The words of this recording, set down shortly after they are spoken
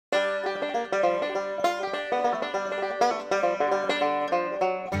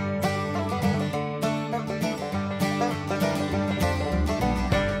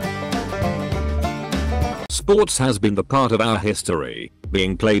Sports has been the part of our history,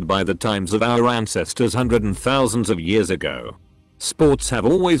 being played by the times of our ancestors hundreds and thousands of years ago. Sports have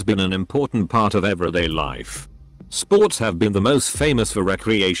always been an important part of everyday life. Sports have been the most famous for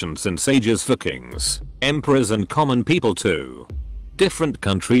recreation since ages for kings, emperors and common people too. Different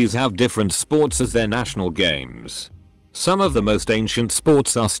countries have different sports as their national games. Some of the most ancient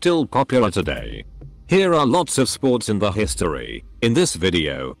sports are still popular today. Here are lots of sports in the history. In this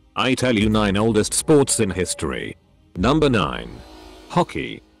video, I tell you 9 oldest sports in history. Number 9.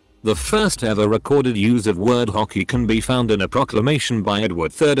 Hockey. The first ever recorded use of word hockey can be found in a proclamation by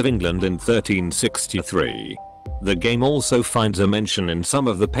Edward III of England in 1363. The game also finds a mention in some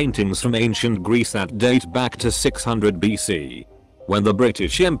of the paintings from ancient Greece that date back to 600 BC. When the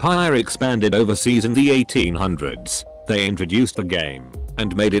British Empire expanded overseas in the 1800s, they introduced the game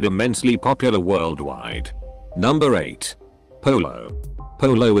and made it immensely popular worldwide. Number 8. Polo.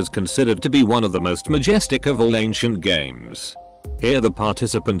 Polo is considered to be one of the most majestic of all ancient games. Here the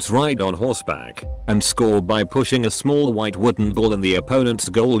participants ride on horseback and score by pushing a small white wooden ball in the opponent's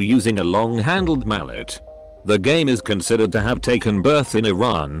goal using a long-handled mallet. The game is considered to have taken birth in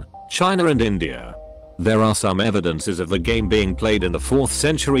Iran, China and India. There are some evidences of the game being played in the 4th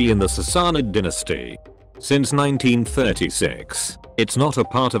century in the Sassanid dynasty. Since 1936, it's not a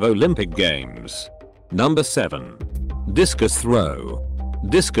part of Olympic Games. Number 7. Discus throw.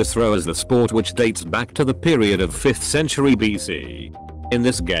 Discus throw is the sport which dates back to the period of 5th century BC. In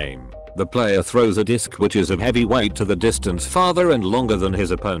this game, the player throws a disc which is of heavy weight to the distance farther and longer than his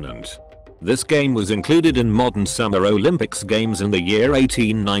opponent. This game was included in modern Summer Olympics Games in the year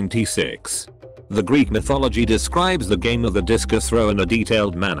 1896. The Greek mythology describes the game of the discus throw in a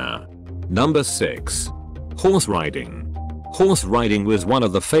detailed manner. Number 6. Horse riding. Horse riding was one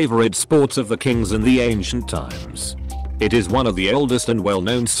of the favorite sports of the kings in the ancient times. It is one of the oldest and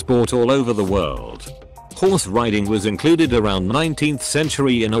well-known sport all over the world. Horse riding was included around 19th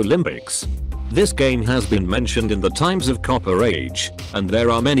century in Olympics. This game has been mentioned in the times of Copper Age, and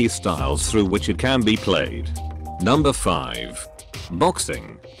there are many styles through which it can be played. Number 5.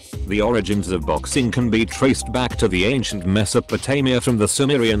 Boxing. The origins of boxing can be traced back to the ancient Mesopotamia from the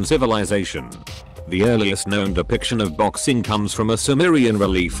Sumerian civilization. The earliest known depiction of boxing comes from a Sumerian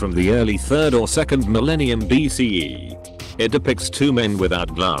relief from the early 3rd or 2nd millennium BCE. It depicts 2 men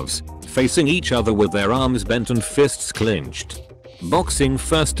without gloves, facing each other with their arms bent and fists clenched. Boxing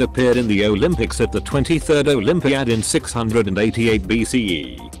first appeared in the Olympics at the 23rd Olympiad in 688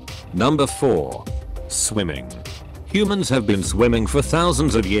 BCE. Number 4. Swimming. Humans have been swimming for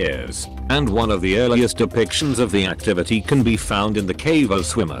thousands of years, and one of the earliest depictions of the activity can be found in the Cave of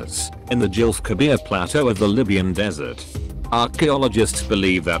Swimmers, in the Jilf Kabir plateau of the Libyan desert. Archaeologists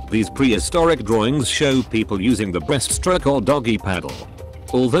believe that these prehistoric drawings show people using the breaststroke or doggy paddle.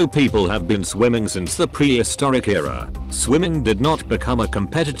 Although people have been swimming since the prehistoric era, swimming did not become a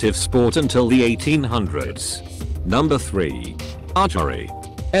competitive sport until the 1800s. Number 3. Archery.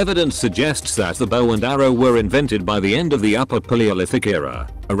 Evidence suggests that the bow and arrow were invented by the end of the Upper Paleolithic era,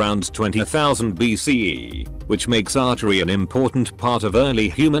 around 20,000 BCE, which makes archery an important part of early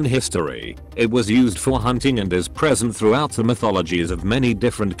human history. It was used for hunting and is present throughout the mythologies of many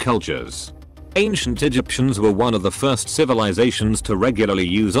different cultures. Ancient Egyptians were one of the first civilizations to regularly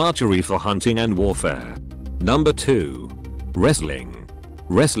use archery for hunting and warfare. Number 2. Wrestling.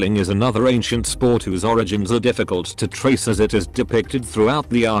 Wrestling is another ancient sport whose origins are difficult to trace as it is depicted throughout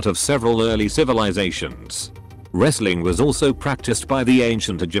the art of several early civilizations. Wrestling was also practiced by the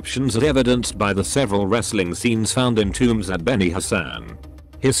ancient Egyptians as evidenced by the several wrestling scenes found in tombs at Beni Hassan.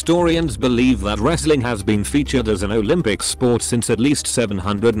 Historians believe that wrestling has been featured as an Olympic sport since at least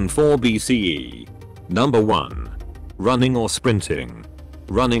 704 BCE. Number 1. Running or sprinting.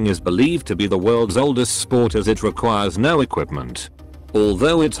 Running is believed to be the world's oldest sport as it requires no equipment.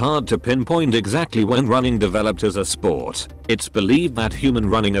 Although it's hard to pinpoint exactly when running developed as a sport, it's believed that human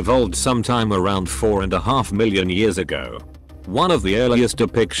running evolved sometime around 4.5 million years ago. One of the earliest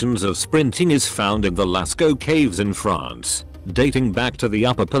depictions of sprinting is found in the Lascaux caves in France, dating back to the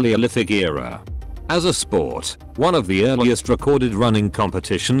Upper Paleolithic era. As a sport, one of the earliest recorded running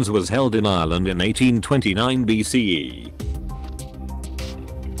competitions was held in Ireland in 1829 BCE.